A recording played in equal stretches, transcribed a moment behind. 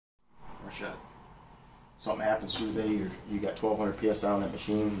never shut. Something happens through the day, you got 1200 psi on that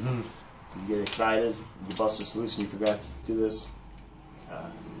machine. You get excited, you bust this loose, and you forgot to do this.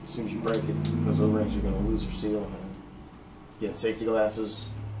 As soon as you break it, those O-rings are going to lose their seal. And getting safety glasses,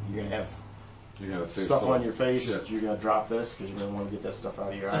 you're going to have stuff on your face. You're going to drop this because you're going to want to get that stuff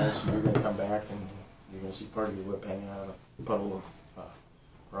out of your eyes. You're going to come back and you're going to see part of your whip hanging out of a puddle of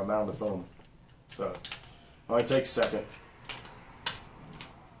or a mound of foam. So it only takes a second.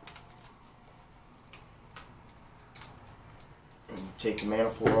 And you take the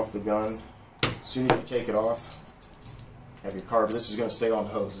manifold off the gun. As soon as you take it off, have your carb. This is going to stay on the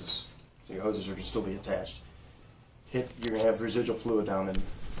hoses, so your hoses are going to still be attached. You're going to have residual fluid down in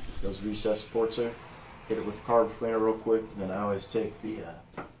those recessed ports there. Hit it with the carb cleaner real quick, and then I always take the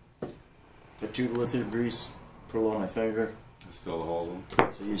tube lithium grease, put a little on my finger. Just fill the hole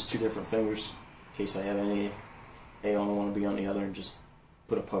in. So I use 2 different fingers in case I have any A on one and B on the other, and just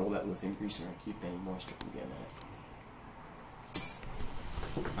put a puddle of that lithium grease in there and keep any moisture from getting in it.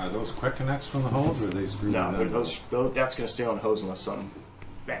 Are those quick connects from the hose, or are they screwed in? No, those that's going to stay on the hose unless something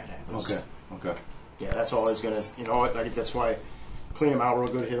bad happens. Okay, okay. Yeah, that's always going to, you know, that's why clean them out real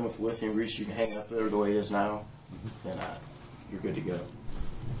good, hit them with lithium grease. You can hang it up there the way it is now, and you're good to go.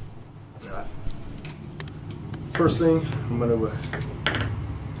 First thing, I'm going to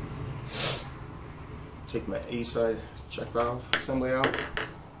take my A side check valve assembly out.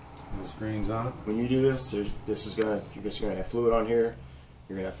 No screens on it. When you do this, you're just going to have fluid on here.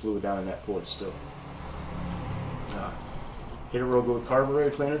 You're going to have fluid down in that port still. Hit it real good with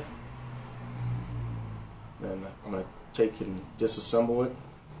carburetor cleaner. Then I'm going to take and disassemble it.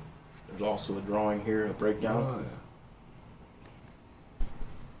 There's also a drawing here, a breakdown. Oh,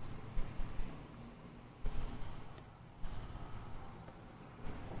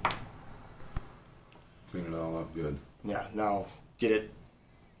 yeah. Clean it all up good. Yeah, now get it,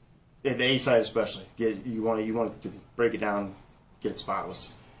 the A side especially, you want to break it down, get it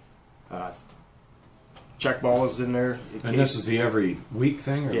spotless. Check ball is in there. And this is the every week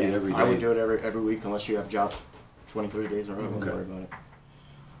thing, or yeah, the every day? I would do it every week unless you have a job 20-30 days in a row. Don't worry about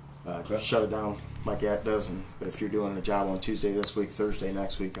it. Just shut it down like that does. But if you're doing a job on Tuesday this week, Thursday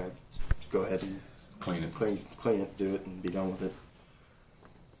next week, I'd go ahead and clean it, clean it, do it, and be done with it.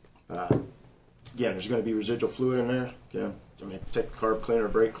 Again, there's going to be residual fluid in there. Again, I'm going to take the carb cleaner,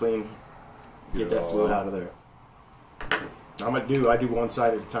 brake clean, get that fluid out of there. I do one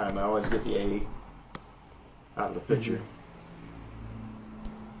side at a time. I always get the A out of the picture.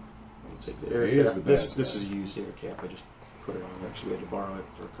 Take the air cap. This is a used air cap. I just put it on there because we had to borrow it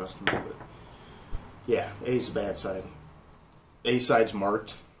for a customer. But yeah, A's the bad side. A side's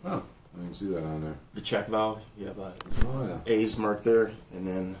marked. Oh, I can see that on there. The check valve, you have A's marked there, and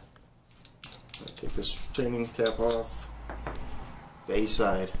then I take this training cap off. The A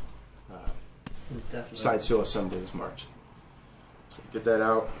side side seal assembly is marked. So get that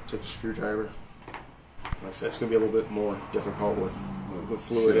out. Take a screwdriver. Like I said, it's going to be a little bit more difficult with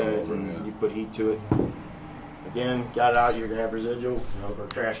fluid in it, and you put heat to it. Again, got it out, you're going to have residual, or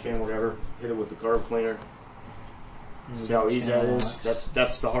trash can, whatever. Hit it with the carb cleaner. See how easy that is?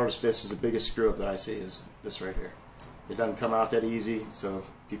 That's the hardest bit. This is the biggest screw up that I see is this right here. It doesn't come out that easy, so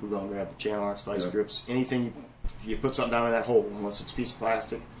people go and grab the channel locks, vice grips. Anything, you put something down in that hole, unless it's a piece of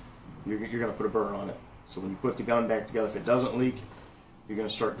plastic, you're going to put a burr on it. So when you put the gun back together, if it doesn't leak, you're going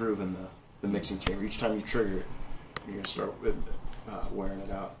to start grooving the mixing chamber. Each time you trigger it, you're going to start wearing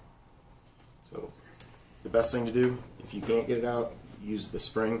it out. So the best thing to do, if you can't get it out, use the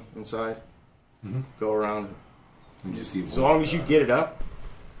spring inside. Go around. And just keep as long as you get it up,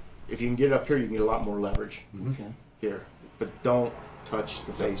 if you can get it up here, you can get a lot more leverage here. But don't touch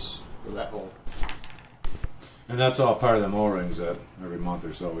the face of that hole. And that's all part of them O-rings that every month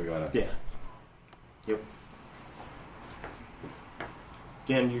or so we gotta. Yeah. Yep.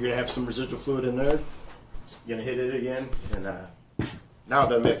 Again, you're gonna have some residual fluid in there. You're gonna hit it again, and now it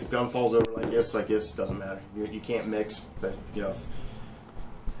doesn't matter if the gun falls over like this, it doesn't matter. You can't mix, but you know,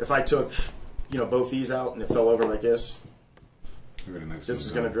 if I took both these out and it fell over like this, this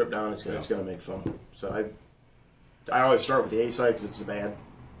is gonna drip down. It's gonna make foam. So I always start with the A side because it's the bad.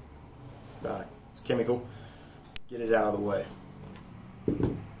 It's chemical. Get it out of the way.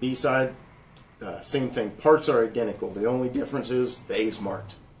 B side, same thing. Parts are identical. The only difference is the A's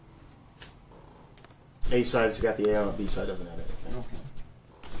marked. A side's got the A on it, B side doesn't have anything.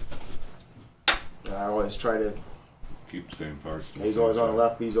 Okay. I always try to keep the same parts. A's always on the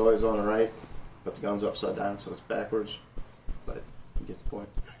left, B's always on the right. Put the gun's upside down so it's backwards. But you get the point.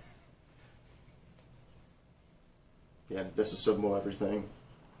 Yeah, disassemble everything.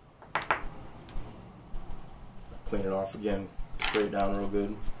 Clean it off again, spray it down real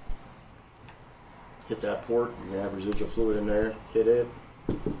good. hit that port, you're gonna have residual fluid in there, hit it,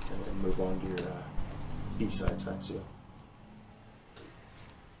 and then move on to your B-side side seal.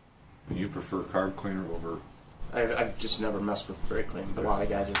 And you prefer carb cleaner over? I've just never messed with brake clean, but a lot of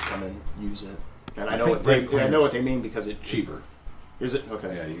guys just come and use it. And I know think brake I know what they mean because it's cheaper. Is it?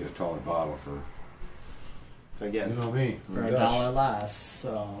 Okay. Yeah, you get a taller bottle for. So again, You know me. For $1 less,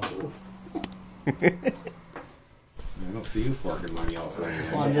 so. I don't see you forking money out for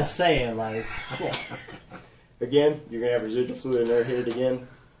anything. Well, I'm just saying, like. again, you're gonna have residual fluid in there. Hit it again,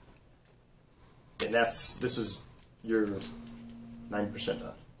 and this is your 90%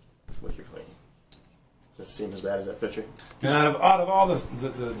 done with your cleaning. Does it seem as bad as that picture? And out of all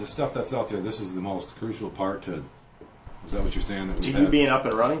the stuff that's out there, this is the most crucial part to. Is that what you're saying? That To you being up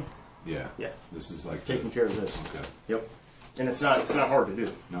and running? Yeah. Yeah. This is like Taking care of this. Okay. Yep. And it's not hard to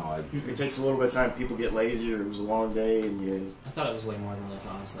do. No, It takes a little bit of time. People get lazy, or it was a long day, and you. I thought it was way more than this,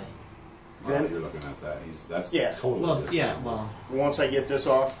 honestly. Then you're looking at that. That's Yeah. totally. Well, different. yeah, well. Once I get this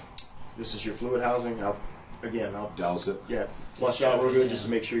off, this is your fluid housing. I'll Douse it. yeah flush out real good just to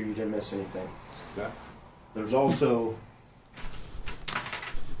make sure you didn't miss anything. Okay. There's also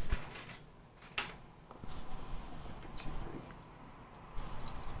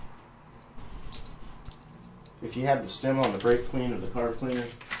if you have the stem on the brake clean or the carb cleaner,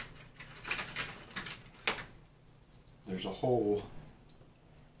 there's a hole.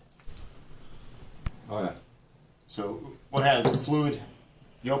 Oh yeah. So what happens? The fluid.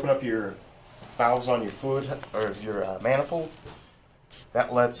 You open up your valves on your fluid or your manifold.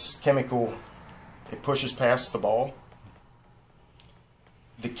 That lets chemical. It pushes past the ball.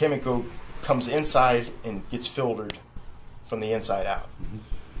 The chemical comes inside and gets filtered from the inside out.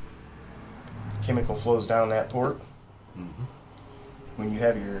 Chemical flows down that port. When you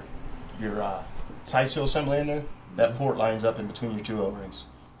have your side seal assembly in there, that port lines up in between your two O-rings.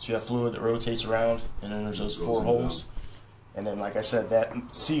 So you have fluid that rotates around, and then there's those four holes. And then, like I said, that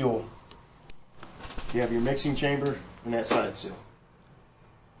seal, you have your mixing chamber and that side seal.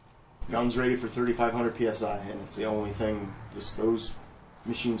 Gun's rated for 3,500 PSI, and it's the only thing, just those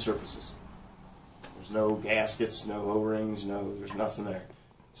machine surfaces. There's no gaskets, no O-rings, there's nothing there.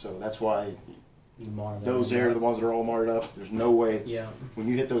 So that's why those there are the ones that are all marred up. There's no way. Yeah. When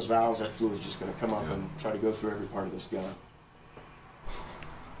you hit those valves, that fluid's just going to come up and try to go through every part of this gun.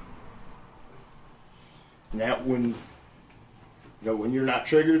 Now, when you're not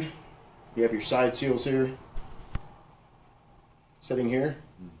triggered, you have your side seals here, sitting here.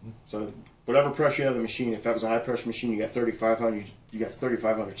 So whatever pressure you have the machine, if that was a high pressure machine, you got 3,500. You got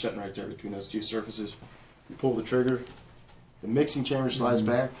 3,500 sitting right there between those two surfaces. You pull the trigger, the mixing chamber slides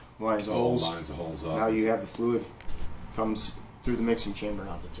back, lines the holes. Lines the holes up. Now you have the fluid comes through the mixing chamber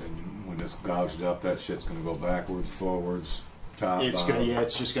out the tip. And when it's gouged up, that shit's gonna go backwards, forwards, top. It's bottom. gonna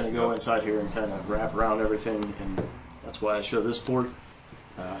it's just gonna go inside here and kind of wrap around everything, and that's why I show this port.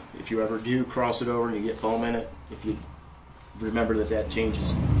 If you ever do cross it over and you get foam in it, if you remember that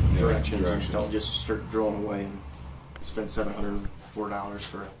changes directions. And don't just start drilling away and spend $704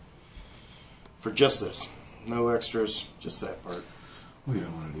 for just this. No extras, just that part. We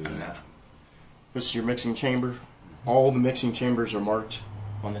don't want to do that. This is your mixing chamber. All the mixing chambers are marked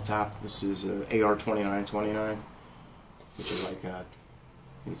on the top. This is AR 2929, which is like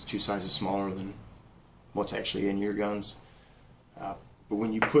it's 2 sizes smaller than what's actually in your guns. But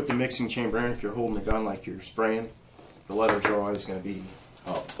when you put the mixing chamber in, if you're holding the gun like you're spraying, the letters are always going to be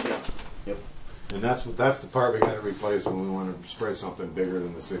up. Yep. And that's the part we got to replace when we want to spray something bigger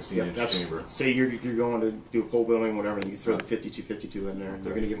than the 16-inch chamber. Say you're going to do a pole building, whatever, and you throw the 5252 in there.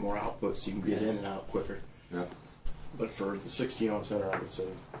 They're going to get more output, so you can get in and out quicker. Yeah. But for the 16 on center, I would say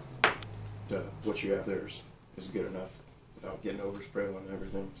what you have there is good enough without getting overspray on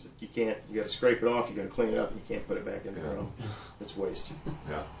everything. So you got to scrape it off, you got to clean it up, and you can't put it back in the ground. It's waste.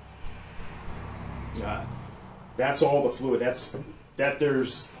 Yeah. That's all the fluid. That's the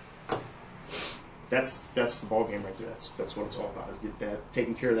ball game right there. That's what it's all about. Is get that,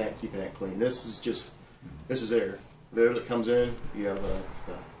 taking care of that, and keeping that clean. This is air. The air that comes in. You have the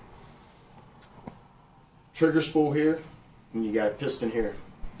trigger spool here, and you got a piston here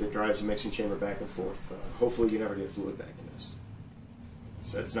that drives the mixing chamber back and forth. Hopefully, you never get fluid back in this.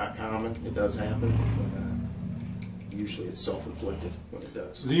 It's not common. It does happen, but usually it's self-inflicted when it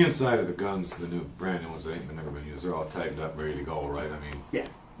does. The inside of the guns, the new brand new ones that ain't never been used, they're all tightened up, ready to go, right? I mean. Yeah.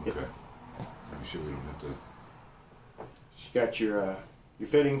 Okay. I'm sure we don't have to. You got your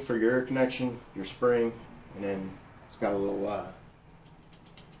fitting for your air connection, your spring, and then it's got a little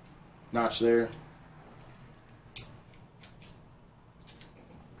notch there.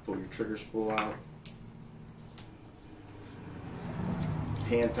 Pull your trigger spool out.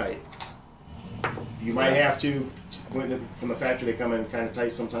 Hand tight. You might have to, from the factory they come in kind of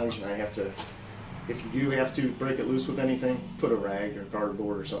tight sometimes. I have to, if you do have to break it loose with anything, put a rag or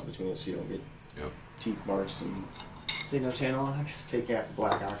cardboard or something between it so you don't get teeth marks, and See no channel locks? take half the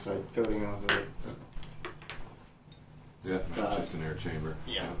black oxide coating off of it. Yeah, not just an air chamber.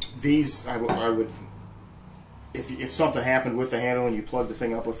 Yeah. These, I would, if something happened with the handle and you plug the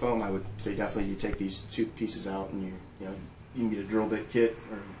thing up with foam, I would say definitely you take these two pieces out and you can get a drill bit kit,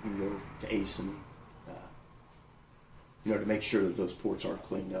 or you can go to Ace and to make sure that those ports aren't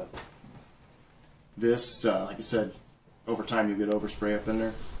cleaned up. This, like I said, over time you get overspray up in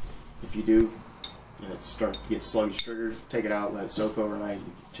there. If you do, and it starts to get sluggish triggers, take it out, let it soak overnight,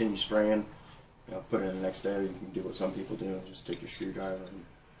 you continue spraying, put it in the next day. You can do what some people do and just take your screwdriver and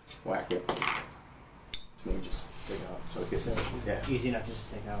whack it. To me, just take it out. So it's Easy enough just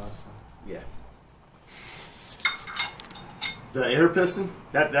to take out. So. Yeah. The air piston,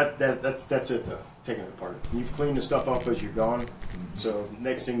 that's it though. Taking it apart. You've cleaned the stuff up as you're gone. So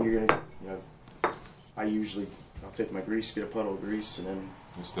next thing you're gonna, I'll take my grease, get a puddle of grease, and then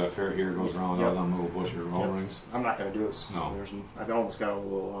the stuff here goes around all them little bush or roll rings. I'm not gonna do it. No. I've almost got a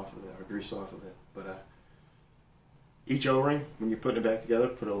little off of it, or grease off of it. But each O-ring, when you're putting it back together,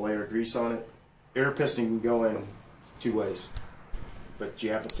 put a layer of grease on it. Air piston can go in two ways, but you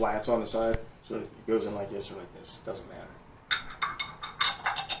have the flats on the side, so it goes in like this or like this. Doesn't matter.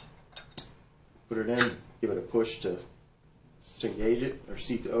 Put it in, give it a push to engage it or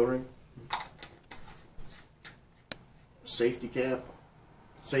seat the O-ring. Safety cap,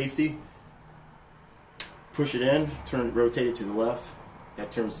 safety. Push it in, rotate it to the left.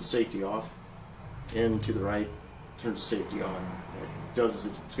 That turns the safety off. In to the right, turns the safety on. What it does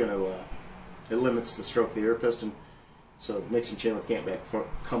is it limits the stroke of the air piston, so the mixing chamber can't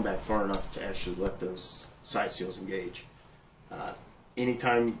come back far enough to actually let those side seals engage.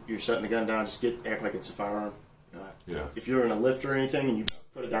 Anytime you're setting the gun down, just act like it's a firearm. If you're in a lift or anything and you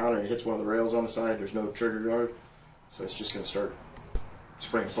put it down and it hits one of the rails on the side, there's no trigger guard, so it's just going to start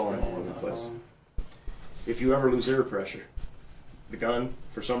spraying foam all over the place. If you ever lose air pressure, the gun,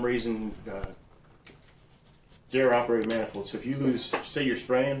 for some reason, it's air operated manifold. So if you lose, say you're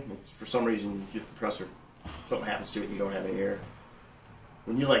spraying, for some reason your compressor, something happens to it and you don't have any air.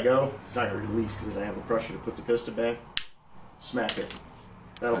 When you let go, it's not going to release because it doesn't have the pressure to put the piston back. Smack it.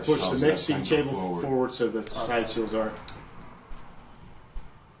 That'll push the mixing chamber forward so the side seals aren't.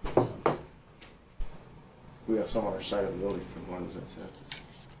 We have some on our side of the building from one of those instances.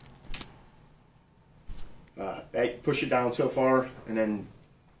 Push it down so far, and then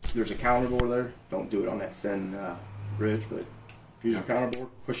there's a counter bore there. Don't do it on that thin ridge, but use your counter bore,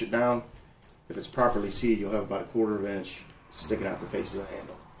 push it down. If it's properly seated, you'll have about a 1/4 inch sticking out the face of the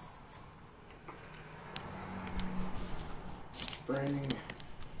handle. Spring.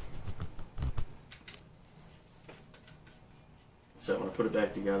 So when I put it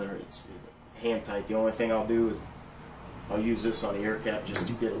back together, it's hand tight. The only thing I'll do is I'll use this on the air cap just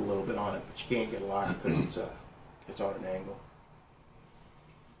to get a little bit on it, but you can't get a lot because it's on an angle.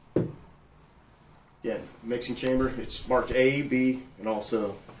 Again, mixing chamber, it's marked A, B, and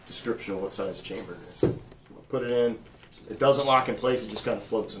also description of what size chamber it is. We'll put it in. It doesn't lock in place, it just kind of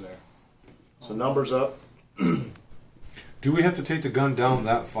floats in there. So numbers up. Do we have to take the gun down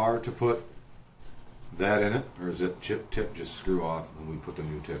that far to put that in it, or is it tip just screw off and we put the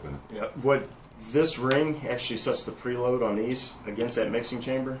new tip in it? Yeah, what this ring actually sets the preload on these against that mixing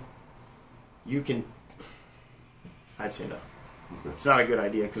chamber. You can, I'd say no. Okay. It's not a good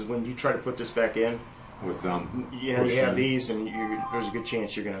idea because when you try to put this back in, With you have these, and there's a good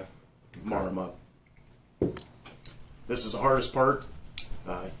chance you're gonna mar them up. This is the hardest part.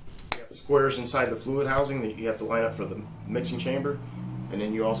 You have squares inside the fluid housing that you have to line up for the mixing chamber, and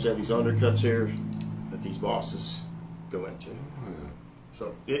then you also have these undercuts here that these bosses go into. Oh, yeah.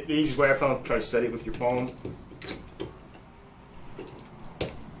 So the easiest way I found, try to steady it with your palm.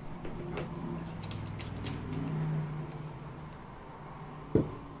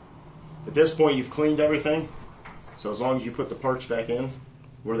 At this point, you've cleaned everything, so as long as you put the parts back in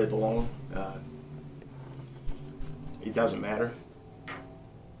where they belong, it doesn't matter.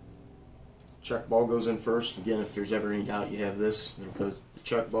 Chuck ball goes in first. Again, if there's ever any doubt, you have this. The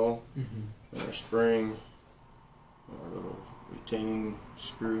chuck ball, and our spring, our little retaining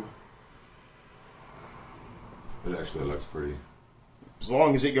screw. It actually looks pretty. As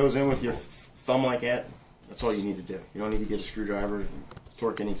long as it goes in with your thumb like that, that's all you need to do. You don't need to get a screwdriver,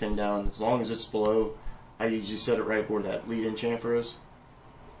 torque anything down. As long as it's below, I usually set it right where that lead-in chamfer is.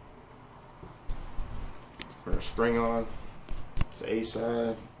 Put our spring on. It's A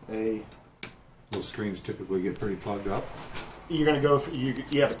side, A. Those screens typically get pretty plugged up. you're going to go.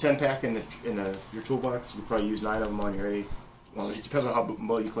 You have a 10-pack in your toolbox. You probably use 9 of them on your 8. Well, it depends on how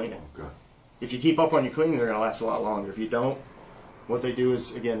well you clean it. Okay. If you keep up on your cleaning, they're going to last a lot longer. If you don't, what they do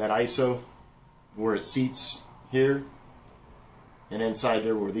is, again, that ISO where it seats here and inside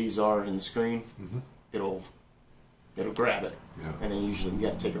there where these are in the screen, it'll grab it. Yeah. And then usually you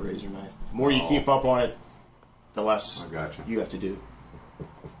got to take a razor knife. The more you keep up on it, the less you have to do.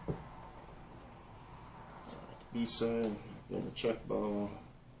 B side, then the check ball,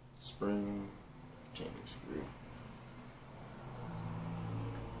 spring, chambering screw.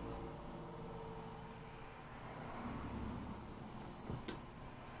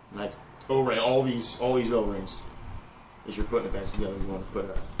 Like O-ring, all these O-rings, as you're putting it back together, you want to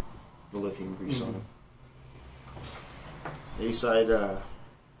put the lithium grease on them. The A-side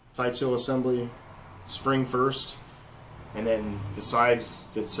side seal assembly, spring first, and then the side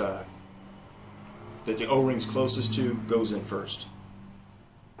that's that the O-ring's closest to goes in first.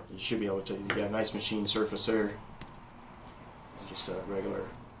 You should be able to. You got a nice machine surface there. Just a regular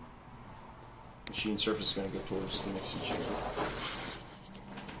machine surface is going to go towards the mixing chamber.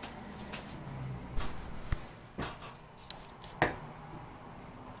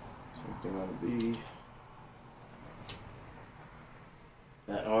 Same thing on the B. I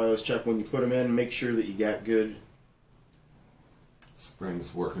always check when you put them in, make sure that you got good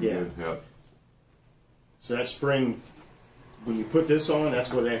Spring's working good. Yep. So that spring, when you put this on,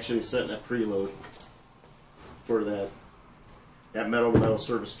 that's what actually is setting that preload for that metal-to-metal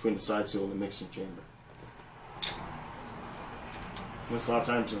surface between the side seal and the mixing chamber. That's a lot of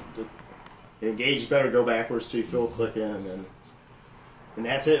times the engage better go backwards till you feel a click in, and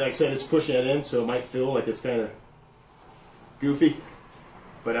that's it. Like I said, it's pushing it in, so it might feel like it's kind of goofy,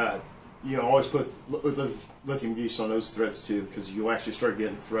 but you know, always put lithium grease on those threads too, because you'll actually start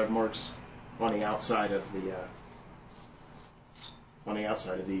getting thread marks on the outside of these.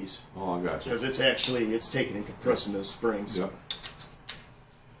 Oh, I got you. Because it's taking and compressing those springs. Yep.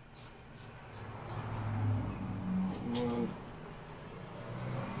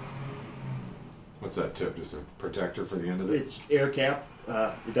 What's that tip? Just a protector for the end of it? It's air cap.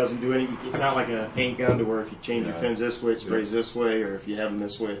 It doesn't do any. It's not like a paint gun to where if you change your fins this way, it sprays this way, or if you have them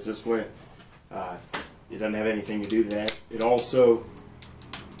this way, it's this way. It doesn't have anything to do with that. It also,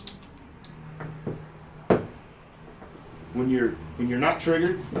 when you're not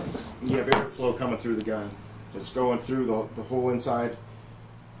triggered, you have airflow coming through the gun. It's going through the whole inside.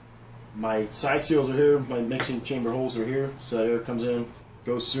 My side seals are here. My mixing chamber holes are here. So that air comes in,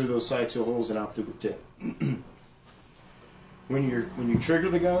 goes through those side seal holes and out through the tip. When you trigger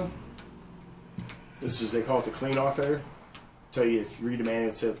the gun, they call it the clean off air. Tell you, if you read the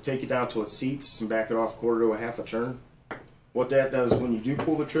manual, it says take it down till it seats and back it off quarter to a half a turn. What that does when you do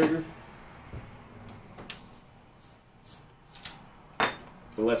pull the trigger, it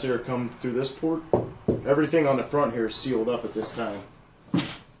lets air come through this port. Everything on the front here is sealed up at this time,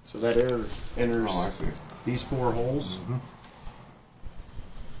 so that air enters these 4 holes.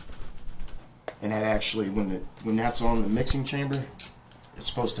 And that actually, when that's on the mixing chamber, it's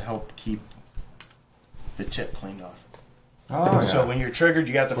supposed to help keep the tip cleaned off. Oh, yeah. So when you're triggered,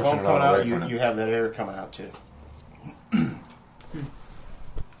 you got the Pushing foam coming out, from you have that air coming out too.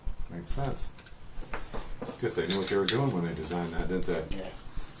 Makes sense. Guess they knew what they were doing when they designed that, didn't they? Yeah.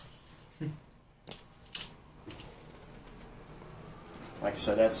 Like I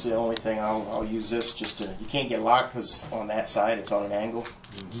said, that's the only thing I'll use this just to. You can't get locked because on that side it's on an angle,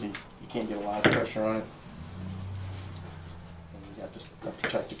 so you can't get a lot of pressure on it. And you got this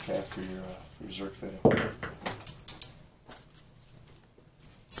protective cap for your Zerk fitting.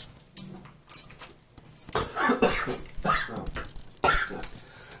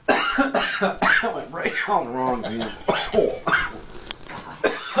 That went right on the wrong hand.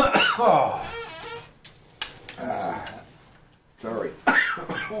 Sorry.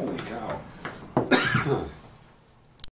 Holy cow.